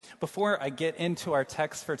Before I get into our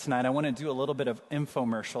text for tonight, I want to do a little bit of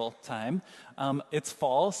infomercial time. It's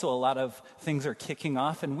fall, so a lot of things are kicking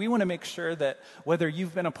off, and we want to make sure that whether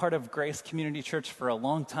you've been a part of Grace Community Church for a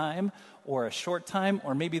long time or a short time,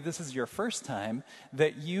 or maybe this is your first time,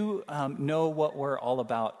 that you know what we're all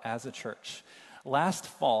about as a church. Last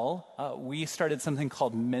fall, we started something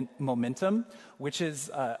called Momentum, which is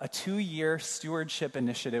a 2-year stewardship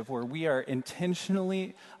initiative where we are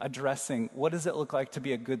intentionally addressing what does it look like to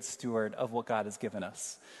be a good steward of what God has given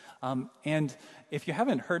us. And if you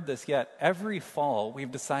haven't heard this yet, every fall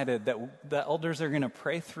we've decided that the elders are going to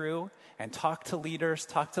pray through and talk to leaders,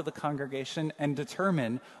 talk to the congregation, and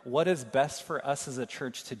determine what is best for us as a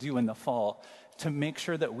church to do in the fall to make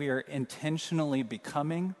sure that we are intentionally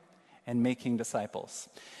becoming and making disciples.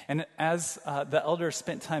 And as the elders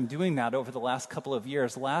spent time doing that over the last couple of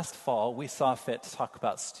years, last fall we saw fit to talk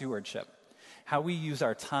about stewardship, how we use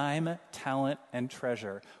our time, talent, and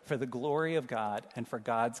treasure for the glory of God and for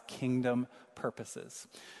God's kingdom purposes.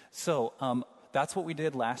 So that's what we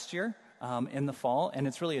did last year in the fall, and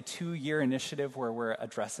it's really a 2-year initiative where we're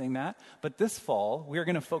addressing that. But this fall, we're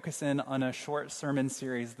going to focus in on a short sermon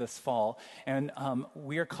series this fall, and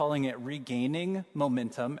we are calling it Regaining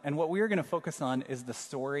Momentum, and what we are going to focus on is the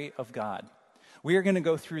story of God. We are going to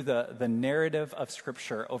go through the narrative of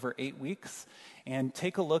Scripture over 8 weeks and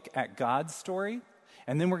take a look at God's story,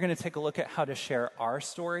 and then we're going to take a look at how to share our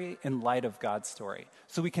story in light of God's story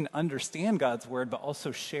so we can understand God's word, but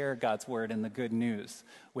also share God's word and the good news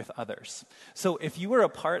with others. So if you are a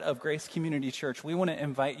part of Grace Community Church, we want to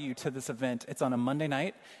invite you to this event. It's on a Monday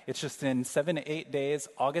night. It's just in 7 to 8 days,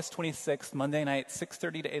 August 26th, Monday night,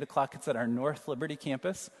 6:30 to 8 o'clock. It's at our North Liberty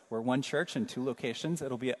campus. We're one church in 2 locations.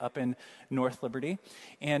 It'll be up in North Liberty.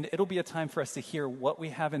 And it'll be a time for us to hear what we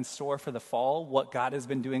have in store for the fall, what God has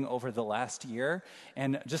been doing over the last year,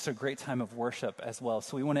 and just a great time of worship as well.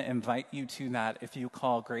 So we want to invite you to that if you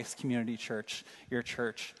call Grace Community Church your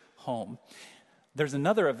church home. There's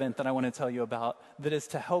another event that I want to tell you about that is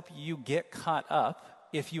to help you get caught up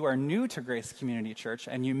if you are new to Grace Community Church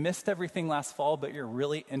and you missed everything last fall, but you're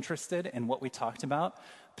really interested in what we talked about,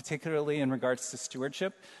 particularly in regards to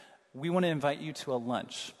stewardship. We want to invite you to a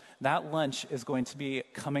lunch. That lunch is going to be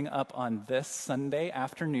coming up on this Sunday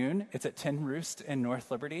afternoon. It's at 10 Roost in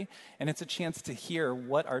North Liberty, and it's a chance to hear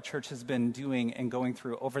what our church has been doing and going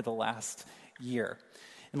through over the last year.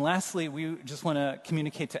 And lastly, we just want to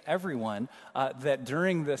communicate to everyone that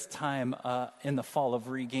during this time in the fall of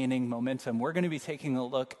Regaining Momentum, we're going to be taking a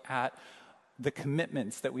look at the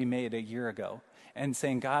commitments that we made a year ago and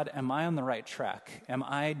saying, God, am I on the right track? Am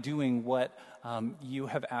I doing what you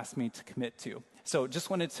have asked me to commit to? So just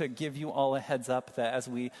wanted to give you all a heads up that as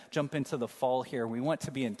we jump into the fall here, we want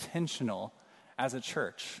to be intentional as a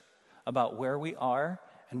church about where we are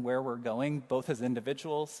and where we're going, both as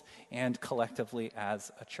individuals and collectively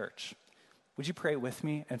as a church. Would you pray with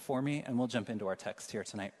me and for me, and we'll jump into our text here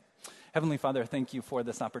tonight. Heavenly Father, thank you for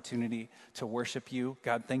this opportunity to worship you.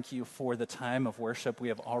 God, thank you for the time of worship we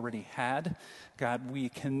have already had. God, we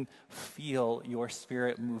can feel your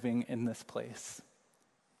Spirit moving in this place.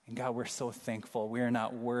 And God, we're so thankful. We are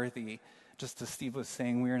not worthy, just as Steve was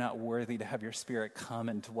saying, we are not worthy to have your Spirit come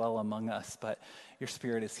and dwell among us, but your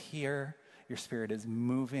Spirit is here. Your Spirit is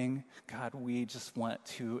moving. God, we just want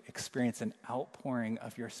to experience an outpouring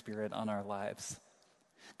of your Spirit on our lives.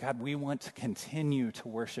 God, we want to continue to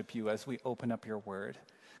worship you as we open up your word.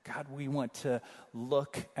 God, we want to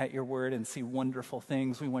look at your word and see wonderful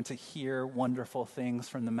things. We want to hear wonderful things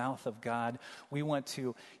from the mouth of God. We want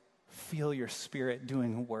to feel your Spirit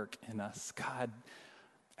doing work in us. God,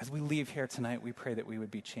 as we leave here tonight, we pray that we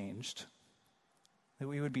would be changed, that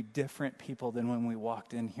we would be different people than when we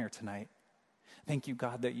walked in here tonight. Thank you,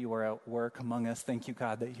 God, that you are at work among us. Thank you,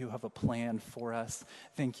 God, that you have a plan for us.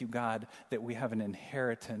 Thank you, God, that we have an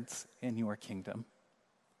inheritance in your kingdom.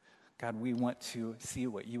 God, we want to see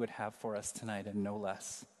what you would have for us tonight and no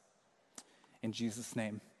less. In Jesus'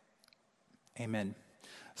 name, amen.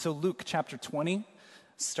 So Luke chapter 20,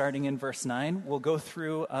 starting in verse 9, we'll go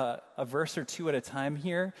through a verse or two at a time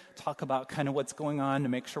here, talk about kind of what's going on to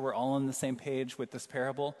make sure we're all on the same page with this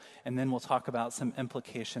parable, and then we'll talk about some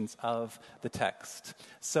implications of the text.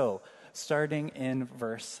 So, starting in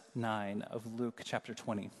verse 9 of Luke chapter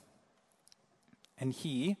 20. And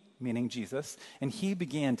he, meaning Jesus, and he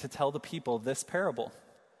began to tell the people this parable.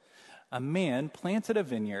 A man planted a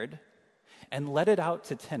vineyard and let it out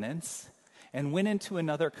to tenants and went into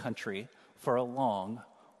another country for a long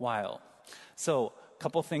while. So, a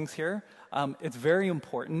couple things here. It's very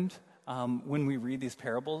important when we read these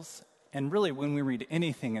parables, and really when we read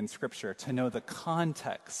anything in Scripture, to know the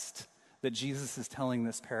context that Jesus is telling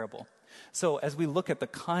this parable. So as we look at the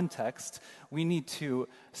context, we need to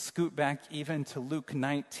scoot back even to Luke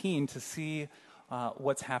 19 to see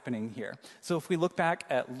what's happening here. So if we look back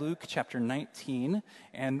at Luke chapter 19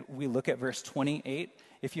 and we look at verse 28,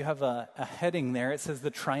 if you have a heading there, it says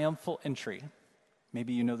the triumphal entry.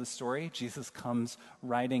 Maybe you know the story. Jesus comes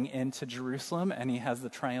riding into Jerusalem and he has the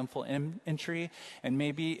triumphal entry. And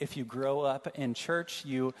maybe if you grow up in church,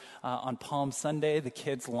 on Palm Sunday, the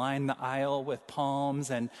kids line the aisle with palms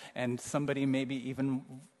and somebody maybe even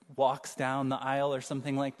walks down the aisle or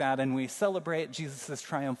something like that. And we celebrate Jesus'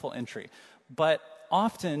 triumphal entry. But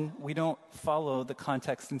often we don't follow the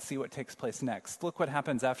context and see what takes place next. Look what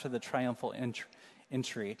happens after the triumphal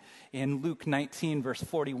entry. In Luke 19, verse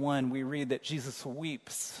 41, we read that Jesus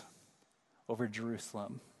weeps over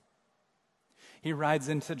Jerusalem. He rides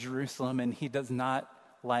into Jerusalem and he does not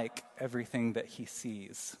like everything that he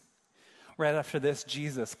sees. Right after this,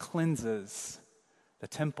 Jesus cleanses the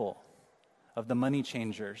temple of the money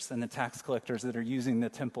changers and the tax collectors that are using the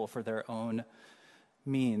temple for their own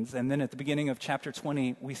means. And then at the beginning of chapter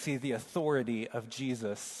 20, we see the authority of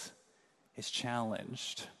Jesus is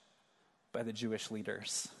challenged by the Jewish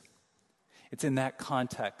leaders. It's in that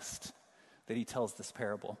context that he tells this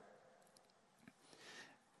parable.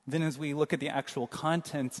 Then as we look at the actual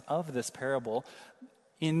contents of this parable,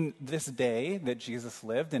 in this day that Jesus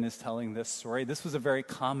lived and is telling this story, this was a very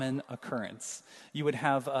common occurrence. You would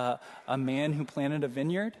have a man who planted a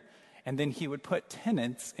vineyard, and then he would put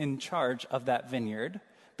tenants in charge of that vineyard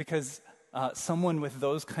because someone with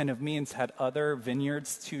those kind of means had other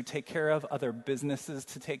vineyards to take care of, other businesses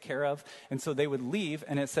to take care of, and so they would leave,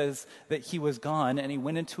 and it says that he was gone, and he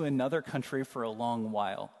went into another country for a long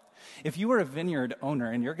while. If you are a vineyard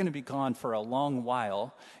owner and you're going to be gone for a long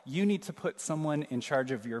while, you need to put someone in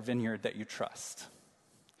charge of your vineyard that you trust.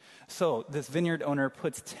 So this vineyard owner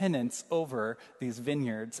puts tenants over these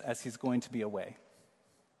vineyards as he's going to be away.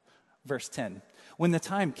 Verse 10, when the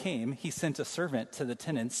time came, he sent a servant to the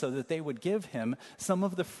tenants so that they would give him some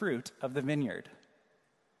of the fruit of the vineyard.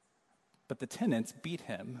 But the tenants beat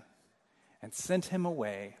him and sent him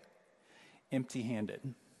away empty-handed.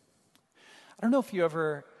 I don't know if you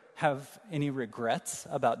ever have any regrets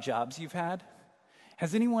about jobs you've had.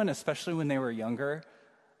 Has anyone, especially when they were younger,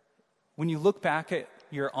 when you look back at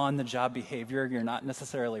your on-the-job behavior, you're not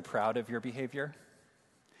necessarily proud of your behavior?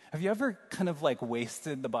 Have you ever kind of like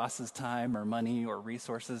wasted the boss's time or money or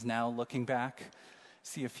resources now looking back?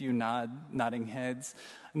 See a few nodding heads.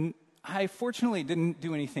 I fortunately didn't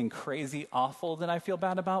do anything crazy awful that I feel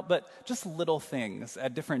bad about, but just little things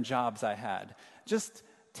at different jobs I had. Just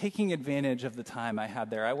taking advantage of the time I had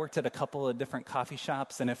there. I worked at a couple of different coffee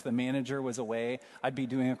shops, and if the manager was away, I'd be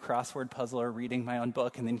doing a crossword puzzle or reading my own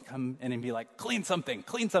book, and then come in and be like, clean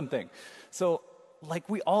something. So like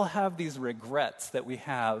we all have these regrets that we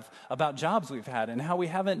have about jobs we've had and how we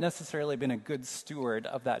haven't necessarily been a good steward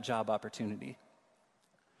of that job opportunity.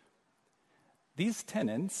 These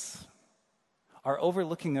tenants are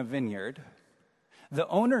overlooking a vineyard. The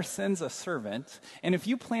owner sends a servant, and if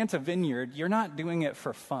you plant a vineyard, you're not doing it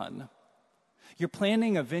for fun. You're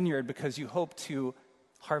planting a vineyard because you hope to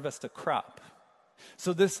harvest a crop.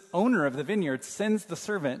 So this owner of the vineyard sends the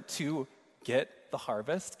servant to get the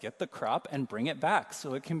harvest, get the crop, and bring it back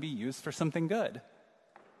so it can be used for something good.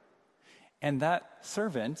 And that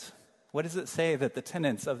servant, what does it say that the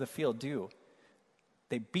tenants of the field do?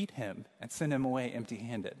 They beat him and send him away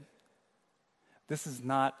empty-handed. This is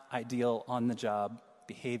not ideal on-the-job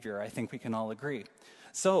behavior. I think we can all agree.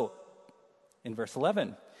 So, in verse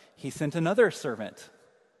 11, he sent another servant,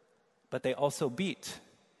 but they also beat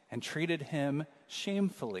and treated him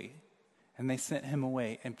shamefully, and they sent him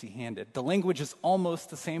away empty-handed. The language is almost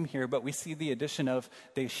the same here, but we see the addition of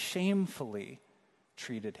they shamefully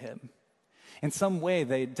treated him. In some way,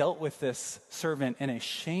 they dealt with this servant in a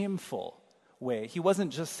shameful way. He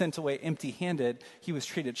wasn't just sent away empty-handed, he was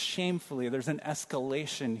treated shamefully. There's an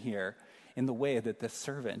escalation here in the way that this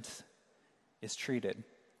servant is treated.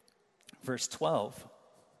 Verse 12,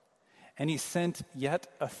 and he sent yet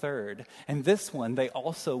a third, and this one they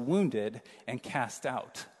also wounded and cast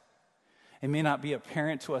out. It may not be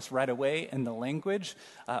apparent to us right away in the language,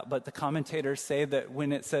 but the commentators say that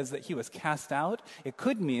when it says that he was cast out, it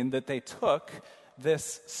could mean that they took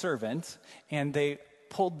this servant and they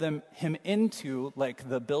pulled him into like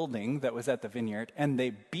the building that was at the vineyard, and they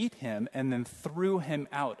beat him and then threw him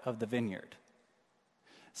out of the vineyard.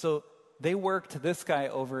 So they worked this guy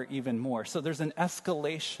over even more. So there's an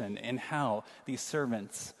escalation in how these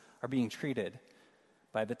servants are being treated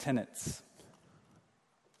by the tenants.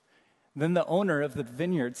 Then the owner of the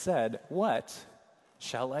vineyard said, "What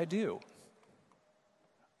shall I do?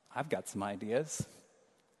 I've got some ideas.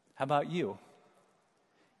 How about you?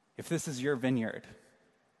 If this is your vineyard.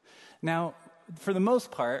 Now, for the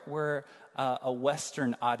most part, we're a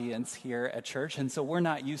Western audience here at church, and so we're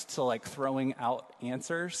not used to like throwing out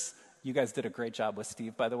answers. You guys did a great job with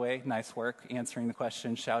Steve, by the way. Nice work answering the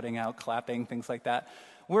question, shouting out, clapping, things like that.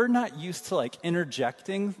 We're not used to like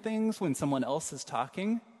interjecting things when someone else is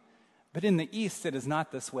talking. But in the East, it is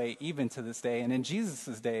not this way even to this day. And in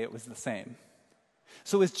Jesus' day, it was the same.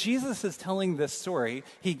 So as Jesus is telling this story,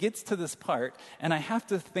 he gets to this part, and I have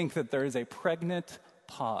to think that there is a pregnant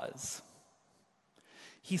pause.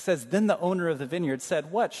 He says, then the owner of the vineyard said,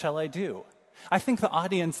 what shall I do? I think the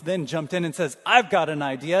audience then jumped in and says, I've got an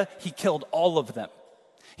idea. He killed all of them.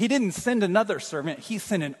 He didn't send another servant. He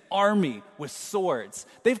sent an army with swords.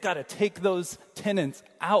 They've got to take those tenants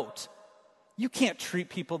out. You can't treat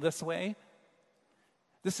people this way.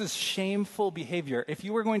 This is shameful behavior. If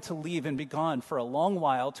you were going to leave and be gone for a long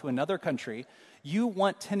while to another country, you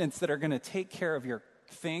want tenants that are going to take care of your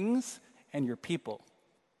things and your people.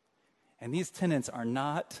 And these tenants are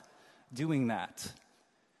not doing that.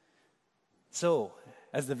 So,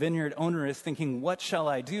 as the vineyard owner is thinking, what shall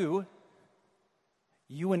I do?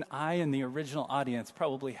 You and I in the original audience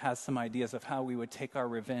probably has some ideas of how we would take our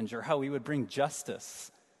revenge or how we would bring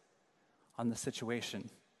justice on the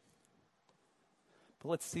situation. But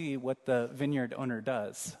let's see what the vineyard owner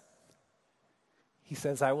does. He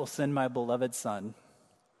says, I will send my beloved son.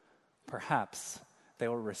 Perhaps they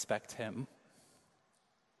will respect him.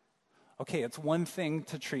 Okay, it's one thing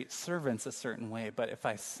to treat servants a certain way, but if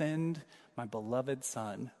I send my beloved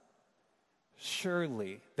son,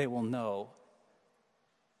 surely they will know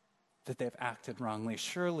that they've acted wrongly.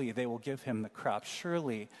 Surely they will give him the crop.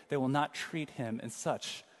 Surely they will not treat him in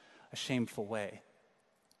such a shameful way.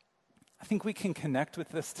 I think we can connect with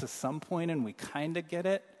this to some point and we kind of get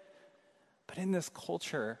it. But in this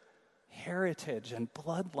culture, heritage and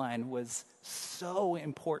bloodline was so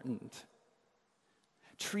important.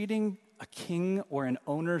 Treating a king or an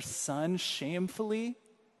owner's son shamefully,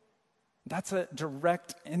 that's a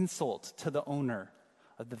direct insult to the owner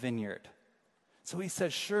of the vineyard. So he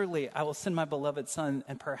says, surely I will send my beloved son,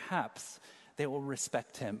 and perhaps they will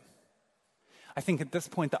respect him. I think at this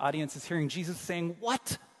point the audience is hearing Jesus saying,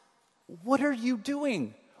 what? What are you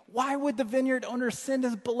doing? Why would the vineyard owner send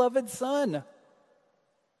his beloved son?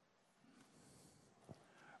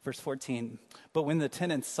 Verse 14, but when the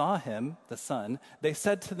tenants saw him, the son, they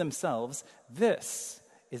said to themselves, this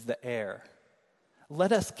is the heir.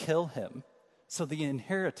 Let us kill him so the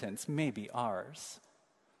inheritance may be ours.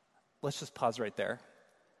 Let's just pause right there.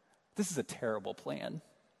 This is a terrible plan.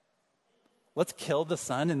 Let's kill the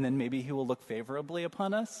son and then maybe he will look favorably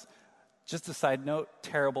upon us. Just a side note,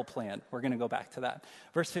 terrible plan. We're going to go back to that.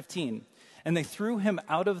 Verse 15, and they threw him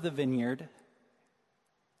out of the vineyard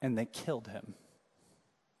and they killed him.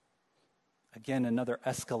 Again, another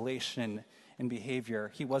escalation in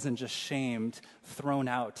behavior. He wasn't just shamed, thrown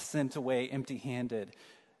out, sent away empty-handed.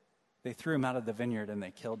 They threw him out of the vineyard and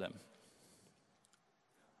they killed him.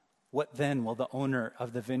 What then will the owner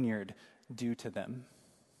of the vineyard do to them?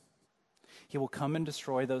 He will come and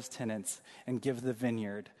destroy those tenants and give the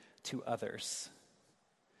vineyard to others.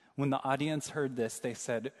 When the audience heard this, they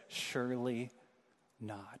said, surely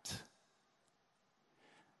not.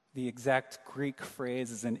 The exact Greek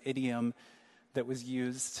phrase is an idiom that was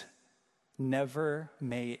used, never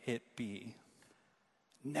may it be.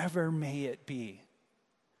 Never may it be.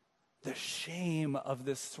 The shame of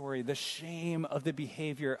this story, the shame of the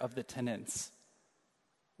behavior of the tenants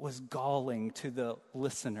was galling to the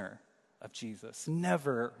listener of Jesus.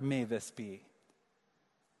 Never may this be.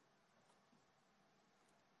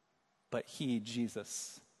 But he,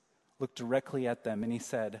 Jesus, looked directly at them and he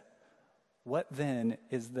said, what then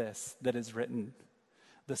is this that is written?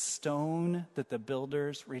 The stone that the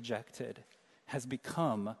builders rejected has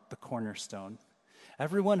become the cornerstone.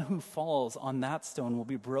 Everyone who falls on that stone will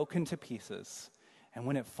be broken to pieces, and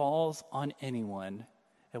when it falls on anyone,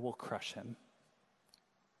 it will crush him.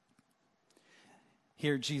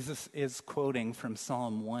 Here, Jesus is quoting from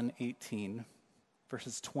Psalm 118,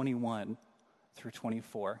 verses 21 through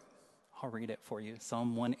 24. I'll read it for you.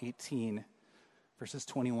 Psalm 118, verses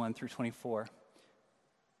 21 through 24.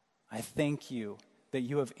 I thank you that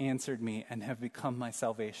you have answered me and have become my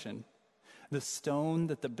salvation. The stone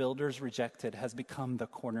that the builders rejected has become the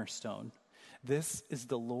cornerstone. This is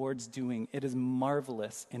the Lord's doing. It is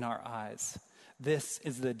marvelous in our eyes. This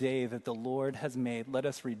is the day that the Lord has made. Let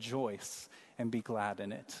us rejoice and be glad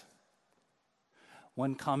in it.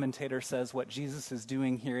 One commentator says what Jesus is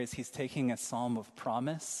doing here is he's taking a psalm of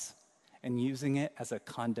promise and using it as a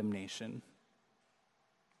condemnation.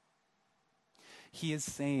 He is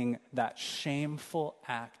saying that shameful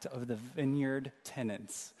act of the vineyard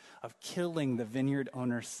tenants, of killing the vineyard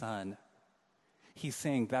owner's son, he's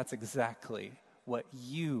saying that's exactly what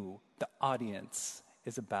you, the audience,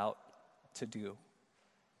 is about to do.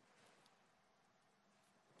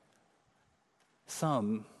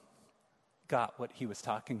 Some got what he was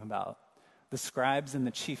talking about. The scribes and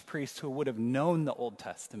the chief priests who would have known the Old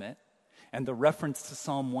Testament, and the reference to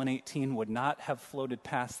Psalm 118 would not have floated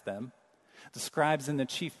past them. The scribes and the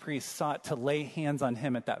chief priests sought to lay hands on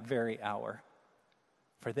him at that very hour,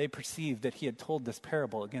 for they perceived that he had told this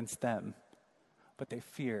parable against them, but they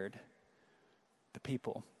feared the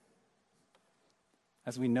people.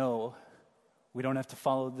 As we know, we don't have to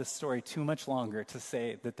follow this story too much longer to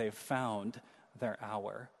say that they've found their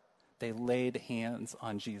hour. They laid hands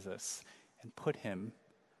on Jesus and put him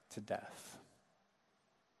to death.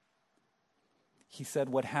 He said,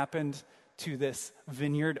 what happened to this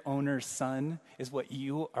vineyard owner's son is what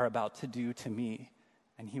you are about to do to me.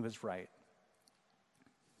 And he was right.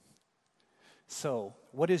 So,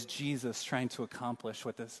 what is Jesus trying to accomplish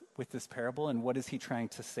with this parable, and what is he trying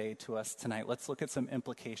to say to us tonight? Let's look at some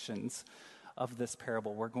implications of this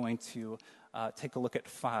parable. We're going to take a look at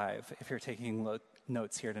 5, if you're taking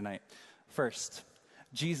notes here tonight. First,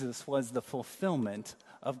 Jesus was the fulfillment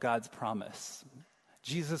of God's promise.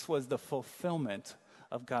 Jesus was the fulfillment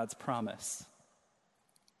of God's promise.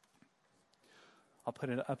 I'll put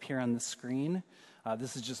it up here on the screen.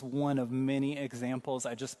 This is just one of many examples.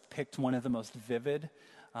 I just picked one of the most vivid.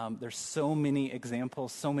 There's so many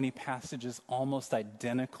examples, so many passages almost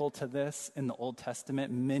identical to this in the Old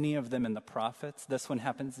Testament, many of them in the prophets. This one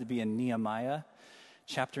happens to be in Nehemiah,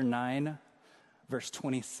 chapter 9, verse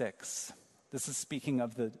 26. This is speaking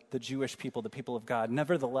of the Jewish people, the people of God.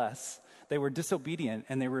 Nevertheless, they were disobedient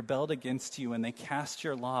and they rebelled against you, and they cast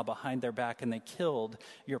your law behind their back, and they killed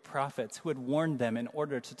your prophets who had warned them in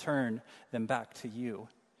order to turn them back to you.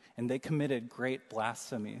 And they committed great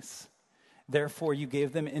blasphemies. Therefore, you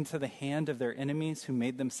gave them into the hand of their enemies who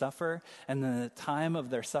made them suffer. And in the time of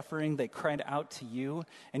their suffering, they cried out to you,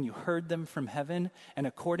 and you heard them from heaven. And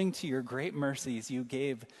according to your great mercies, you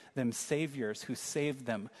gave them saviors who saved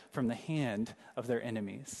them from the hand of their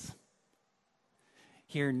enemies.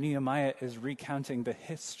 Here, Nehemiah is recounting the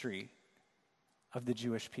history of the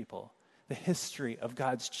Jewish people, the history of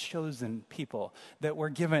God's chosen people that were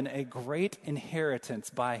given a great inheritance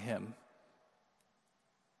by him.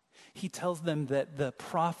 He tells them that the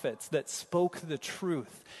prophets that spoke the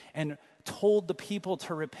truth and told the people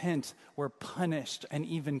to repent were punished and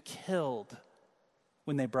even killed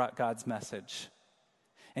when they brought God's message.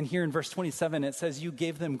 And here in verse 27, it says, you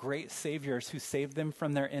gave them great saviors who saved them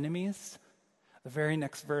from their enemies. The very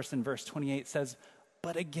next verse, in verse 28, says,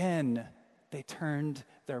 but again, they turned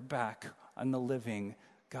their back on the living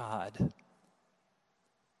God.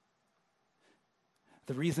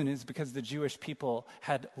 The reason is because the Jewish people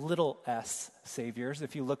had little s saviors.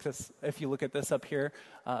 If you look at this up here,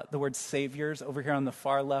 the word saviors over here on the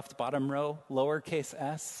far left bottom row, lowercase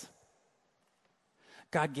s.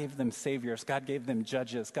 God gave them saviors. God gave them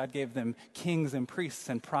judges. God gave them kings and priests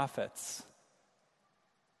and prophets.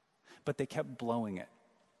 But they kept blowing it.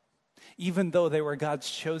 Even though they were God's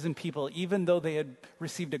chosen people, even though they had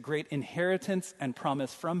received a great inheritance and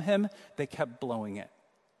promise from him, they kept blowing it.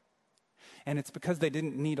 And it's because they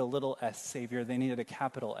didn't need a little s savior. They needed a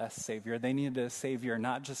capital S savior. They needed a savior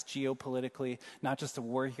not just geopolitically, not just a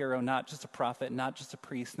war hero, not just a prophet, not just a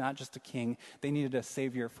priest, not just a king. They needed a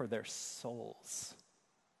savior for their souls.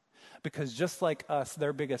 Because just like us,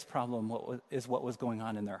 their biggest problem is what was going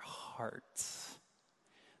on in their hearts.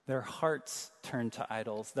 Their hearts turned to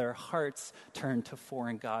idols. Their hearts turned to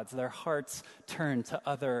foreign gods. Their hearts turned to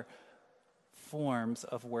other forms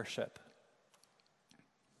of worship.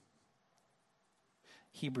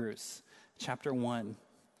 Hebrews chapter 1,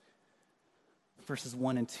 verses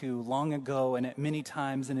 1 and 2. Long ago and at many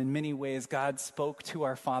times and in many ways, God spoke to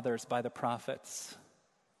our fathers by the prophets.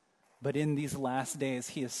 But in these last days,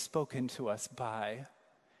 he has spoken to us by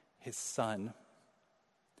his Son,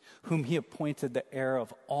 whom he appointed the heir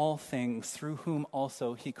of all things, through whom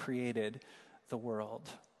also he created the world.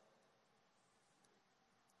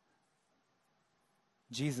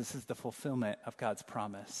 Jesus is the fulfillment of God's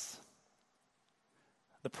promise.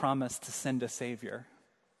 The promise to send a Savior.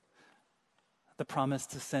 The promise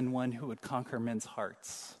to send one who would conquer men's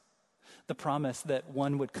hearts. The promise that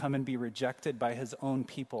one would come and be rejected by his own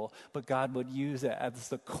people, but God would use it as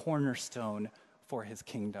the cornerstone for his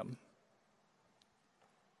kingdom.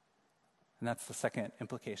 And that's the second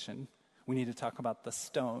implication. We need to talk about the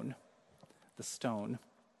stone. The stone.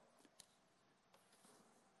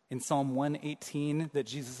 In Psalm 118 that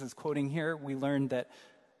Jesus is quoting here, we learn that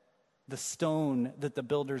the stone that the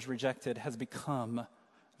builders rejected has become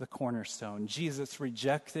the cornerstone. Jesus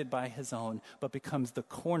rejected by his own, but becomes the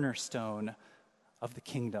cornerstone of the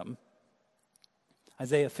kingdom.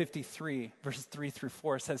 Isaiah 53, verses 3 through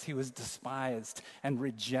 4 says he was despised and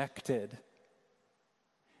rejected.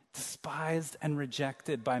 Despised and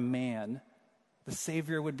rejected by man. The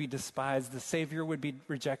Savior would be despised. The Savior would be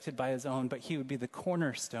rejected by his own, but he would be the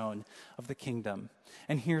cornerstone of the kingdom.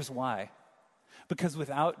 And here's why. Because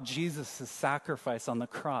without Jesus' sacrifice on the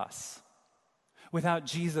cross, without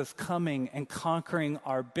Jesus coming and conquering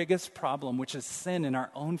our biggest problem, which is sin in our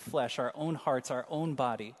own flesh, our own hearts, our own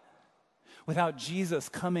body, without Jesus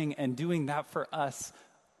coming and doing that for us,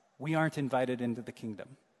 we aren't invited into the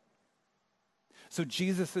kingdom. So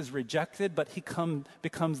Jesus is rejected, but he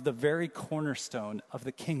becomes the very cornerstone of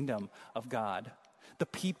the kingdom of God. The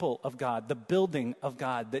people of God, the building of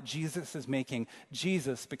God that Jesus is making.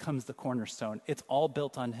 Jesus becomes the cornerstone. It's all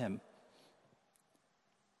built on him.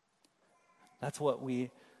 That's what we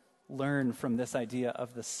learn from this idea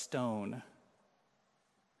of the stone.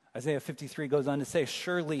 Isaiah 53 goes on to say,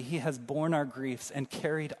 "Surely he has borne our griefs and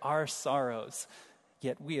carried our sorrows,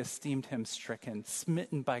 yet we esteemed him stricken,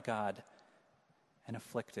 smitten by God, and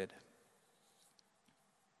afflicted."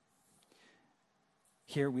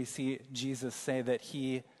 Here we see Jesus say that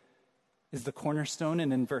he is the cornerstone,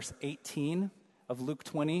 and in verse 18 of Luke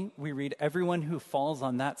 20, we read, "Everyone who falls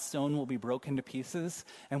on that stone will be broken to pieces,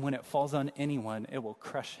 and when it falls on anyone, it will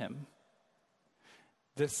crush him."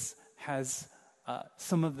 This has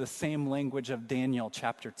some of the same language of Daniel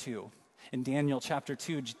chapter 2. In Daniel chapter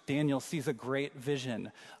 2, Daniel sees a great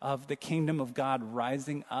vision of the kingdom of God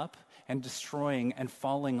rising up and destroying and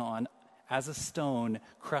falling on as a stone,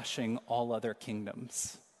 crushing all other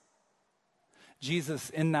kingdoms. Jesus,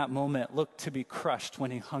 in that moment, looked to be crushed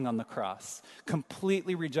when he hung on the cross,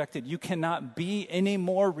 completely rejected. You cannot be any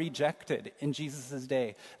more rejected in Jesus'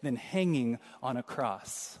 day than hanging on a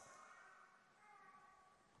cross.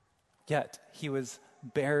 Yet, he was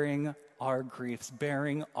bearing our griefs,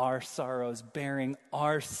 bearing our sorrows, bearing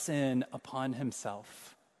our sin upon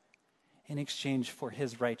himself in exchange for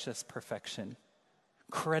his righteous perfection,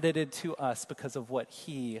 credited to us because of what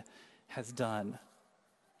he has done.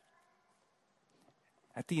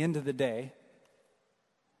 At the end of the day,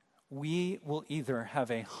 we will either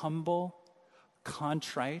have a humble,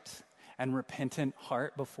 contrite, and repentant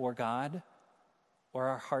heart before God, or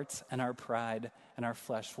our hearts and our pride and our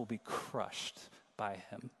flesh will be crushed by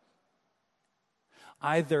him.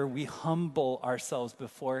 Either we humble ourselves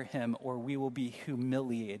before him, or we will be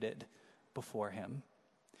humiliated before him.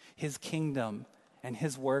 His kingdom and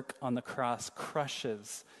his work on the cross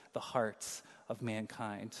crushes the hearts of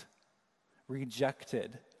mankind.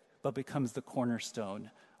 Rejected, but becomes the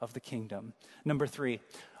cornerstone of the kingdom. Number 3,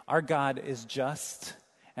 our God is just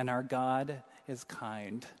and our God is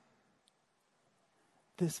kind.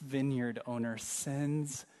 This vineyard owner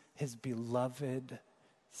sends his beloved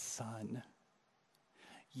son.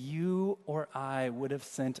 You or I would have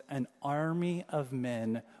sent an army of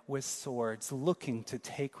men with swords looking to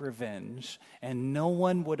take revenge, and no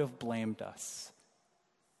one would have blamed us.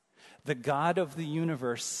 The God of the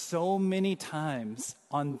universe, so many times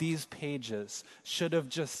on these pages, should have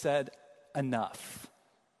just said, enough.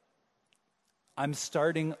 I'm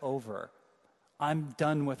starting over. I'm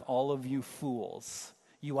done with all of you fools,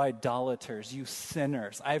 you idolaters, you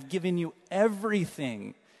sinners. I've given you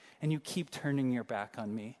everything, and you keep turning your back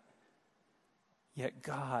on me. Yet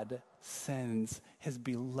God sends his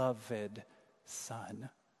beloved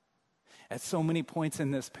son. At so many points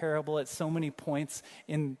in this parable, at so many points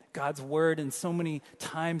in God's word, and so many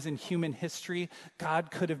times in human history,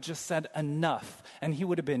 God could have just said enough, and he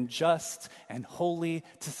would have been just and holy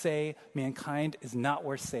to say mankind is not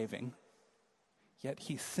worth saving. Yet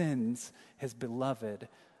he sends his beloved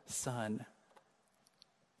son.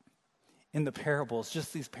 In the parables,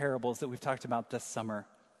 just these parables that we've talked about this summer,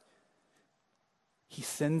 he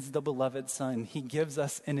sends the beloved son. He gives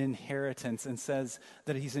us an inheritance and says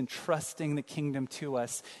that he's entrusting the kingdom to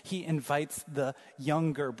us. He invites the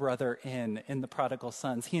younger brother in the prodigal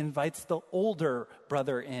sons. He invites the older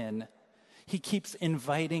brother in. He keeps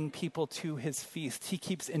inviting people to his feast. He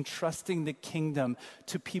keeps entrusting the kingdom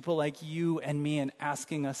to people like you and me and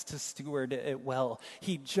asking us to steward it well.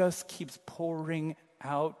 He just keeps pouring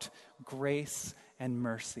out grace and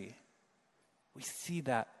mercy. We see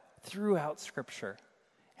that throughout Scripture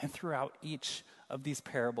and throughout each of these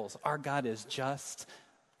parables. Our God is just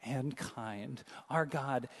and kind. Our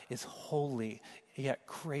God is holy, yet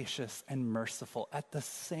gracious and merciful at the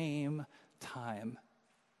same time.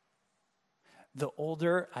 The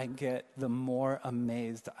older I get, the more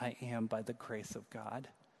amazed I am by the grace of God.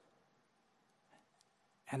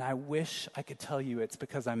 And I wish I could tell you it's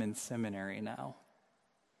because I'm in seminary now,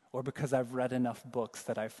 or because I've read enough books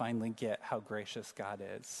that I finally get how gracious God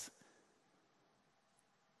is.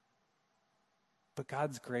 But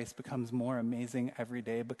God's grace becomes more amazing every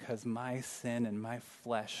day because my sin and my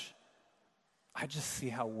flesh, I just see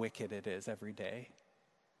how wicked it is every day.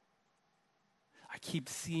 I keep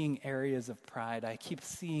seeing areas of pride. I keep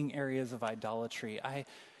seeing areas of idolatry. I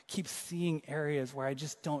keep seeing areas where I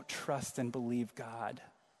just don't trust and believe God.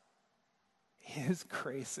 His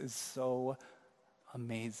grace is so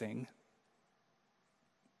amazing.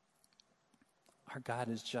 Our God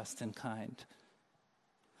is just and kind.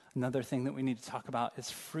 Another thing that we need to talk about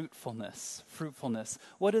is fruitfulness. Fruitfulness.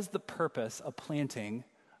 What is the purpose of planting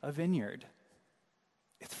a vineyard?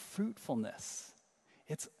 It's fruitfulness.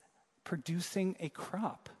 It's producing a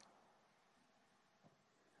crop.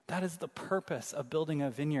 That is the purpose of building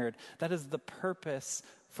a vineyard. That is the purpose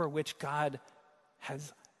for which God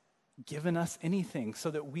has given us anything, so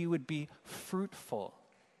that we would be fruitful.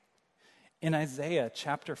 In Isaiah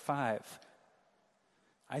chapter 5,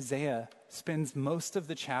 Isaiah spends most of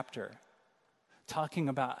the chapter talking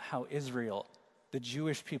about how Israel, the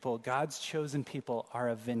Jewish people, God's chosen people, are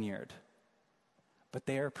a vineyard, but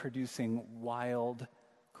they are producing wild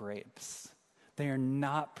grapes. They are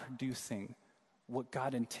not producing what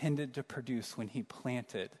God intended to produce when he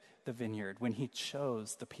planted the vineyard, when he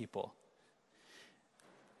chose the people.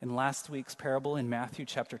 In last week's parable in Matthew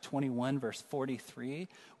chapter 21, verse 43,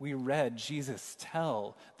 we read Jesus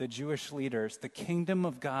tell the Jewish leaders, the kingdom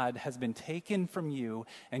of God has been taken from you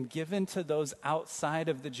and given to those outside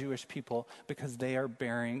of the Jewish people because they are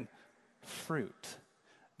bearing fruit.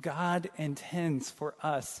 God intends for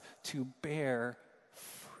us to bear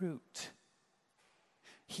fruit.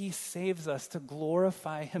 He saves us to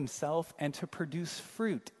glorify himself and to produce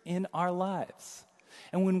fruit in our lives.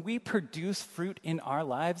 And when we produce fruit in our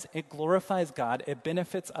lives, it glorifies God, it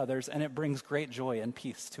benefits others, and it brings great joy and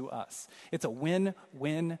peace to us. It's a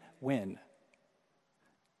win-win-win.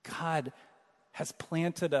 God has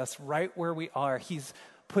planted us right where we are. He's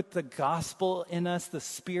put the gospel in us, the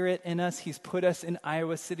Spirit in us. He's put us in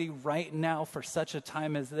Iowa City right now for such a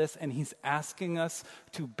time as this, and he's asking us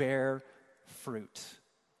to bear fruit.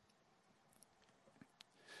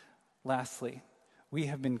 Lastly, we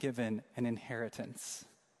have been given an inheritance.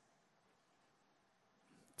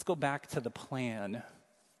 Let's go back to the plan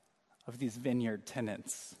of these vineyard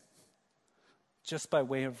tenants. Just by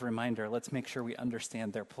way of reminder, let's make sure we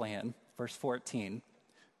understand their plan. Verse 14.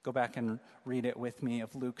 Go back and read it with me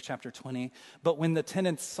of Luke chapter 20. But when the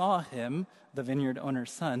tenants saw him, the vineyard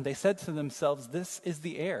owner's son, they said to themselves, "This is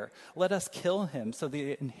the heir. Let us kill him so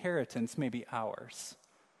the inheritance may be ours."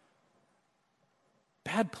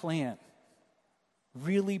 Bad plan.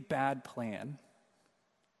 Really bad plan.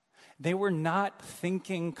 They were not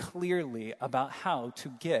thinking clearly about how to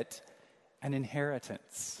get an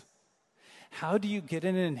inheritance. How do you get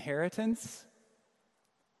an inheritance?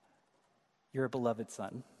 You're a beloved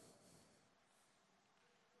son.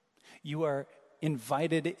 You are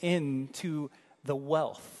invited into the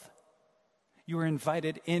wealth. You are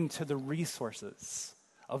invited into the resources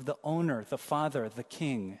of the owner, the father, the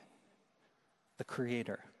king, the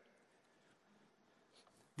creator.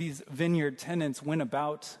 These vineyard tenants went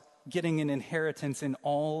about getting an inheritance in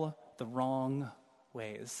all the wrong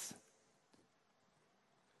ways.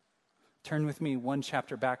 Turn with me one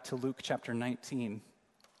chapter back to Luke chapter 19.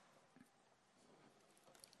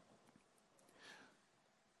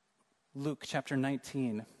 Luke chapter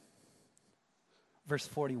 19, verse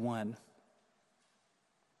 41.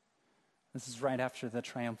 This is right after the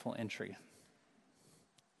triumphal entry.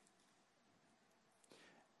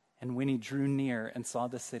 And when he drew near and saw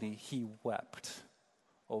the city, he wept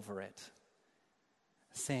over it,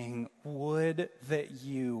 saying, "Would that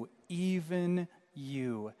you, even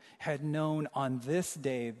you, had known on this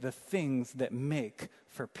day the things that make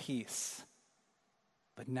for peace.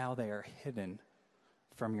 But now they are hidden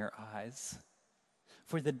from your eyes.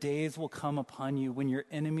 For the days will come upon you when your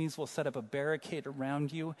enemies will set up a barricade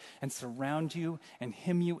around you and surround you and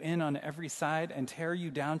hem you in on every side and tear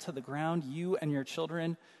you down to the ground, you and your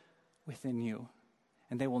children within you.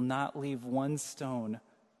 And they will not leave one stone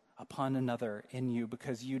upon another in you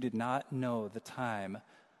because you did not know the time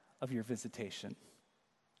of your visitation."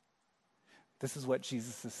 This is what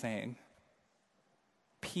Jesus is saying.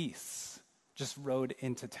 Peace just rode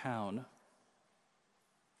into town,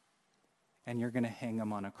 and you're going to hang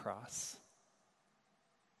him on a cross.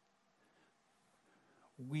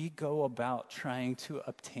 We go about trying to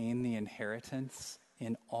obtain the inheritance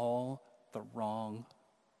in all the wrong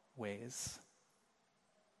ways.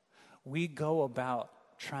 We go about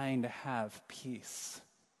trying to have peace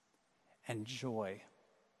and joy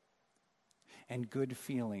and good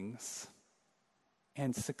feelings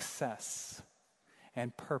and success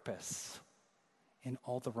and purpose in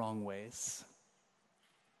all the wrong ways.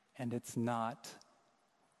 And it's not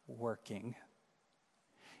working.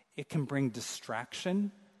 It can bring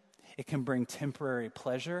distraction. It can bring temporary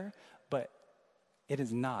pleasure, but it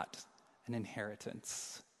is not an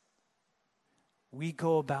inheritance. We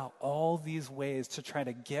go about all these ways to try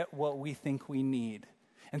to get what we think we need.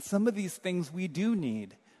 And some of these things we do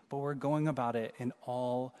need, but we're going about it in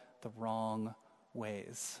all the wrong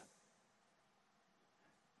ways.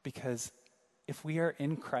 Because if we are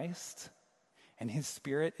in Christ and His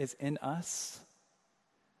Spirit is in us,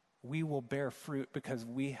 we will bear fruit because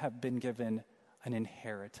we have been given an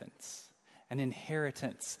inheritance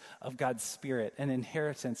of God's Spirit, an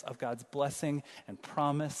inheritance of God's blessing and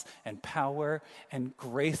promise and power and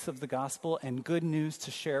grace of the gospel and good news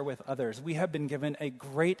to share with others. We have been given a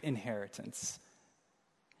great inheritance.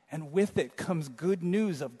 And with it comes good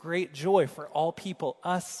news of great joy for all people,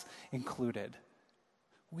 us included.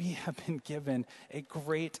 We have been given a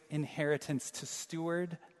great inheritance to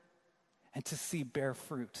steward and to see bear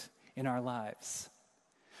fruit in our lives.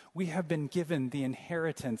 We have been given the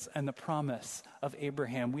inheritance and the promise of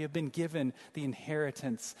Abraham. We have been given the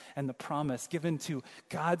inheritance and the promise given to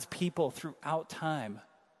God's people throughout time.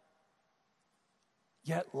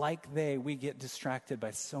 Yet, like we get distracted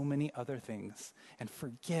by so many other things and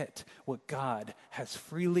forget what God has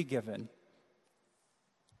freely given.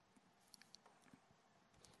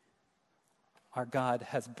 Our God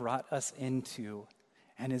has brought us into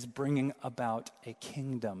and is bringing about a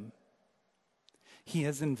kingdom. He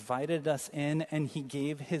has invited us in, and He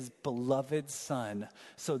gave His beloved Son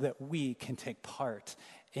so that we can take part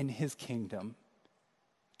in His kingdom,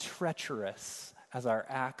 treacherous as our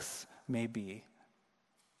acts may be.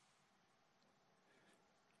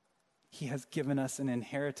 He has given us an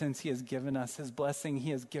inheritance. He has given us His blessing.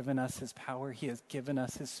 He has given us His power. He has given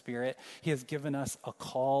us His Spirit. He has given us a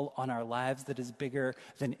call on our lives that is bigger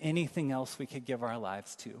than anything else we could give our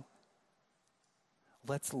lives to.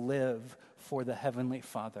 Let's live for the Heavenly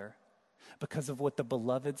Father because of what the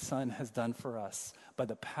beloved Son has done for us by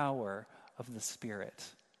the power of the Spirit,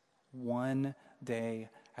 one day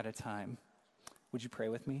at a time. Would you pray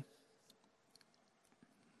with me?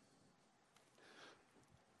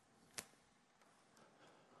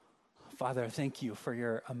 Father, thank you for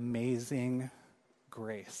your amazing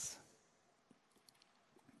grace.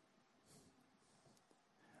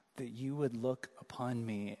 That you would look upon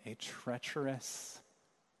me, a treacherous,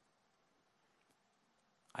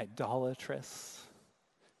 idolatrous,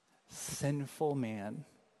 sinful man,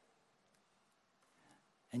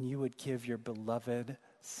 and you would give your beloved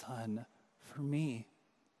Son for me.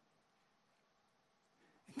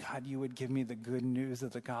 And God, you would give me the good news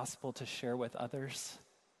of the gospel to share with others.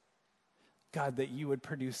 God, that you would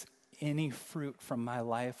produce any fruit from my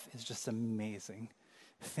life is just amazing.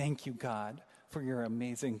 Thank you, God, for your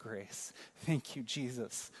amazing grace. Thank you,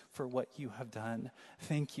 Jesus, for what you have done.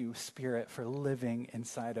 Thank you, Spirit, for living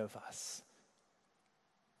inside of us.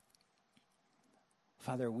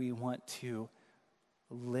 Father, we want to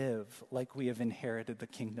live like we have inherited the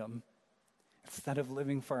kingdom. Instead of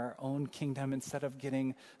living for our own kingdom, instead of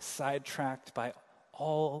getting sidetracked by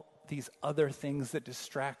all these other things that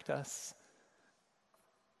distract us,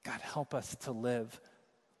 God, help us to live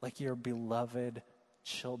like your beloved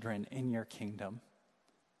children in your kingdom.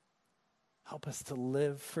 Help us to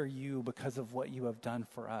live for you because of what you have done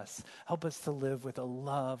for us. Help us to live with a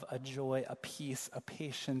love, a joy, a peace, a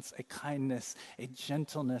patience, a kindness, a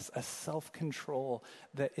gentleness, a self-control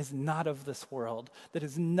that is not of this world, that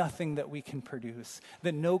is nothing that we can produce,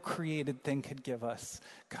 that no created thing could give us.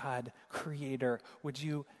 God, Creator, would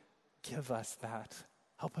you give us that?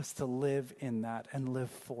 Help us to live in that and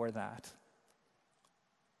live for that.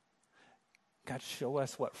 God, show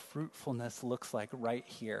us what fruitfulness looks like right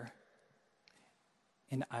here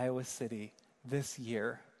in Iowa City this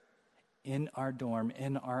year, in our dorm,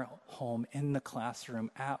 in our home, in the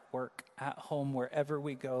classroom, at work, at home, wherever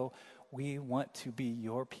we go. We want to be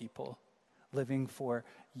your people, living for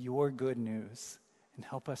your good news, and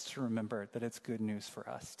help us to remember that it's good news for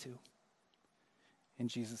us too. In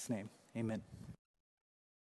Jesus' name, amen.